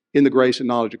in the grace and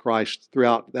knowledge of Christ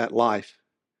throughout that life,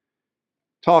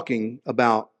 talking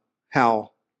about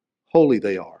how holy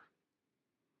they are.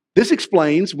 This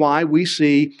explains why we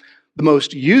see the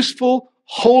most useful,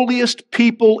 holiest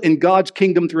people in God's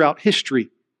kingdom throughout history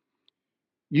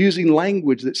using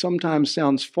language that sometimes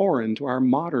sounds foreign to our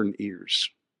modern ears.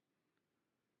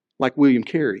 Like William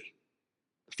Carey,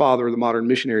 the father of the modern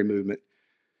missionary movement,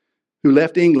 who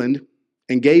left England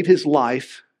and gave his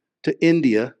life to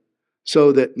India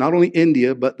so that not only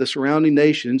India, but the surrounding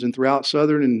nations and throughout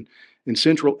southern and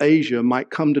central Asia might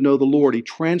come to know the Lord. He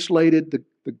translated the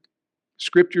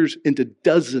scriptures into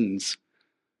dozens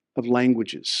of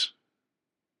languages.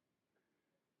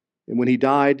 And when he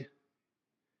died,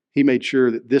 he made sure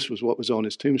that this was what was on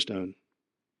his tombstone.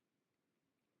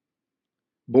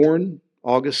 Born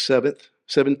August 17th,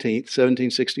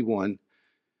 1761,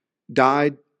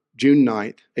 died June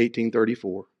 9th,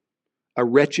 1834, a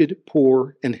wretched,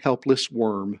 poor, and helpless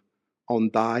worm,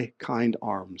 on thy kind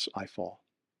arms I fall.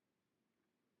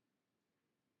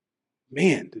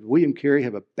 Man, did William Carey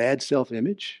have a bad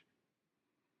self-image?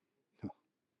 No.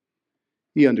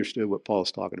 He understood what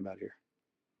Paul's talking about here.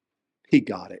 He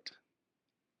got it.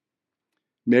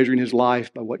 Measuring his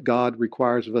life by what God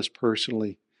requires of us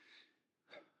personally,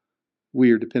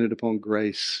 we are dependent upon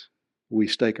grace. We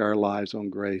stake our lives on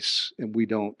grace, and we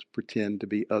don't pretend to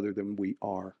be other than we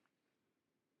are.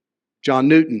 John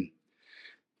Newton,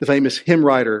 the famous hymn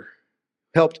writer,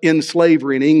 helped end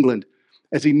slavery in England.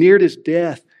 As he neared his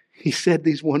death, he said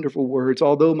these wonderful words,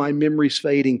 "Although my memory's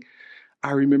fading,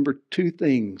 I remember two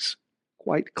things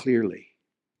quite clearly.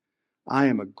 I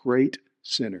am a great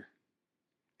sinner,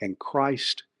 and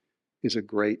Christ is a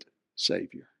great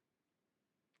Savior."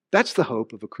 That's the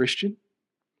hope of a Christian.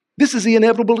 This is the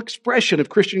inevitable expression of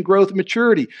Christian growth and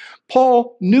maturity.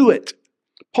 Paul knew it.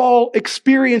 Paul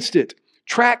experienced it.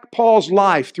 Track Paul's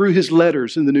life through his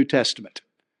letters in the New Testament.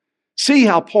 See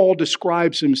how Paul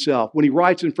describes himself when he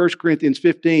writes in 1 Corinthians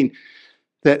 15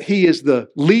 that he is the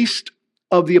least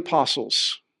of the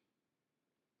apostles.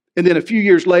 And then a few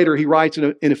years later, he writes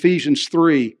in Ephesians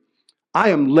 3, I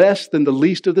am less than the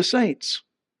least of the saints.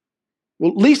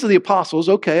 Well, least of the apostles,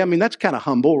 okay, that's kind of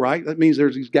humble, right? That means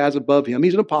there's these guys above him.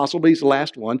 He's an apostle, but he's the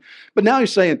last one. But now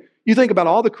he's saying, you think about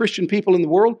all the Christian people in the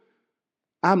world,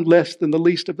 I'm less than the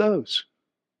least of those.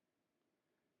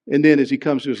 And then as he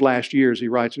comes to his last years, he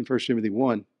writes in 1 Timothy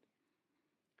 1,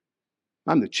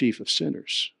 I'm the chief of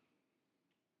sinners.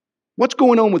 What's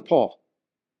going on with Paul?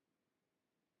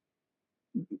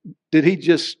 Did he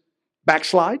just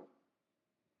backslide?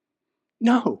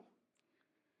 No.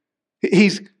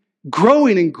 He's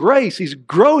growing in grace. He's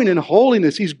growing in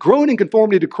holiness. He's growing in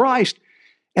conformity to Christ.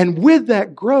 And with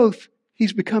that growth,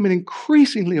 he's becoming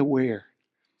increasingly aware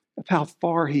of how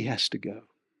far he has to go.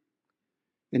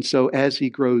 And so as he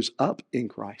grows up in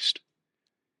Christ,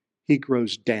 he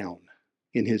grows down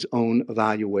in his own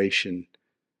evaluation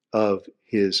of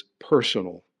his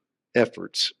personal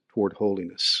efforts toward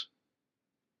holiness.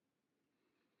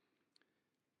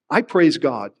 I praise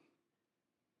God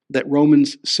that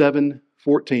Romans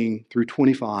 7:14 through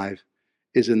 25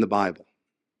 is in the Bible.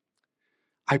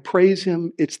 I praise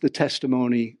Him, it's the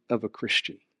testimony of a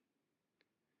Christian,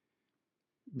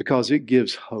 because it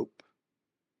gives hope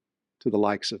to the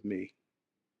likes of me.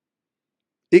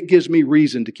 It gives me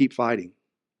reason to keep fighting.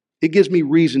 It gives me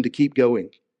reason to keep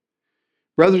going.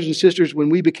 Brothers and sisters, when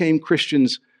we became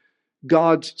Christians,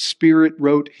 God's Spirit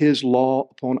wrote His law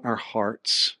upon our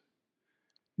hearts.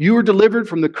 You were delivered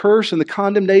from the curse and the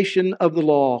condemnation of the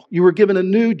law. You were given a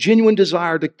new, genuine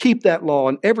desire to keep that law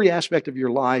in every aspect of your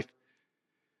life.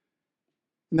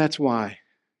 And that's why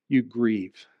you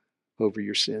grieve over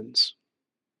your sins.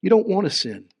 You don't want to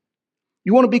sin.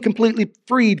 You want to be completely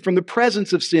freed from the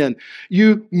presence of sin.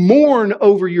 You mourn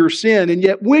over your sin, and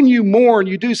yet when you mourn,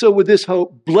 you do so with this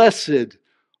hope: blessed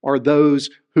are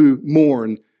those who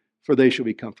mourn, for they shall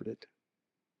be comforted.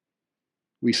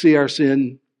 We see our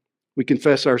sin, we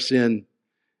confess our sin,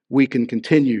 we can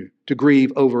continue to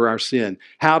grieve over our sin.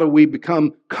 How do we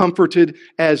become comforted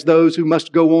as those who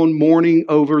must go on mourning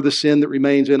over the sin that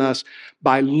remains in us?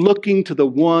 By looking to the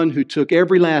one who took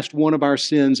every last one of our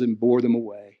sins and bore them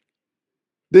away.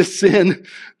 This sin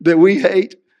that we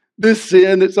hate, this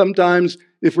sin that sometimes,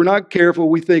 if we're not careful,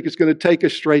 we think it's going to take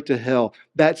us straight to hell.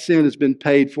 That sin has been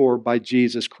paid for by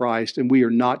Jesus Christ, and we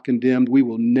are not condemned. We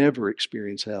will never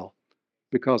experience hell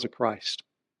because of Christ.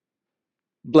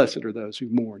 Blessed are those who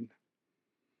mourn,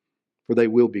 for they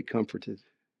will be comforted.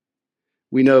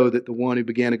 We know that the one who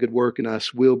began a good work in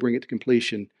us will bring it to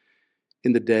completion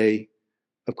in the day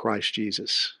of Christ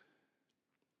Jesus.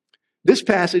 This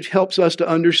passage helps us to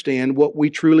understand what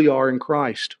we truly are in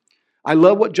Christ. I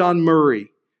love what John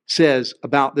Murray says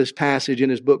about this passage in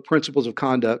his book, Principles of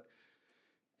Conduct.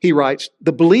 He writes,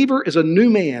 "The believer is a new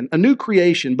man, a new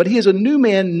creation, but he is a new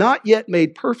man not yet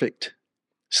made perfect.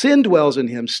 Sin dwells in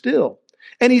him still,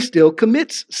 and he still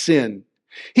commits sin.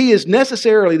 He is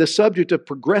necessarily the subject of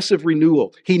progressive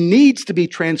renewal. He needs to be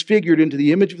transfigured into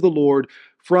the image of the Lord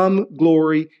from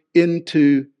glory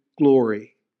into glory."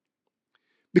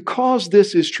 Because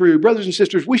this is true, brothers and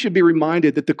sisters, we should be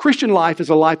reminded that the Christian life is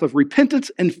a life of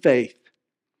repentance and faith.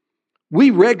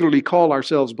 We regularly call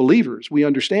ourselves believers. We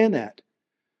understand that.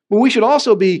 But we should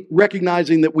also be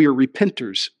recognizing that we are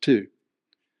repenters too.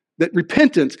 That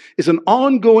repentance is an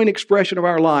ongoing expression of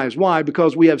our lives. Why?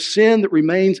 Because we have sin that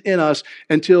remains in us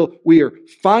until we are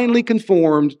finally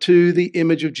conformed to the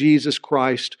image of Jesus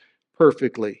Christ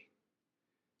perfectly.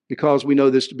 Because we know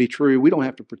this to be true, we don't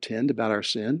have to pretend about our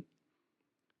sin.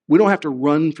 We don't have to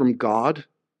run from God.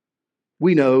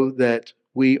 We know that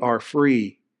we are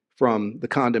free from the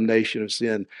condemnation of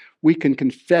sin. We can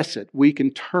confess it. We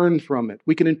can turn from it.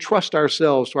 We can entrust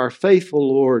ourselves to our faithful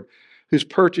Lord who's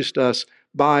purchased us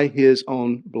by His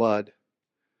own blood.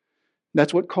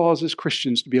 That's what causes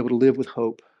Christians to be able to live with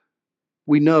hope.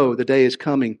 We know the day is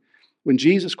coming when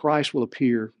Jesus Christ will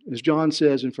appear, as John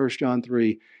says in 1 John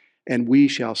 3, and we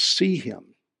shall see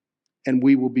Him, and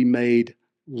we will be made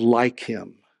like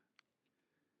Him.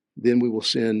 Then we will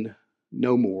sin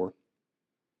no more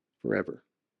forever.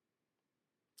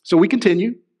 So we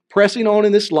continue pressing on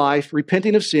in this life,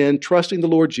 repenting of sin, trusting the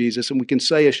Lord Jesus, and we can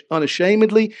say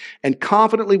unashamedly and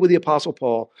confidently with the Apostle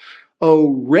Paul, "O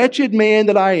wretched man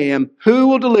that I am, who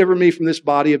will deliver me from this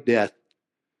body of death?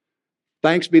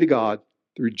 Thanks be to God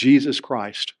through Jesus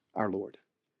Christ our Lord."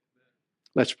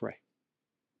 Let's pray.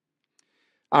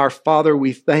 Our Father,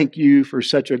 we thank you for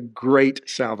such a great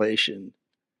salvation.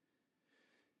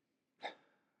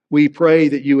 We pray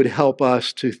that you would help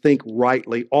us to think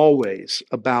rightly always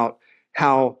about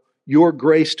how your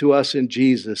grace to us in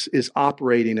Jesus is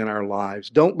operating in our lives.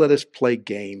 Don't let us play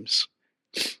games.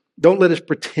 Don't let us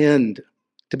pretend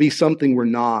to be something we're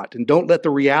not. And don't let the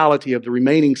reality of the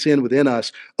remaining sin within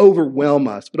us overwhelm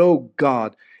us. But oh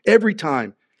God, every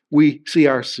time we see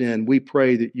our sin, we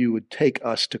pray that you would take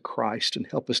us to Christ and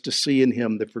help us to see in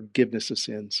Him the forgiveness of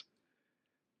sins.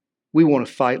 We want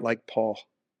to fight like Paul.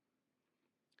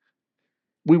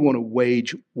 We want to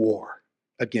wage war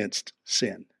against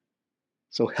sin.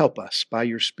 So help us by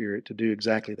your Spirit to do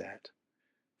exactly that.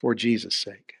 For Jesus'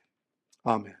 sake.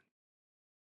 Amen.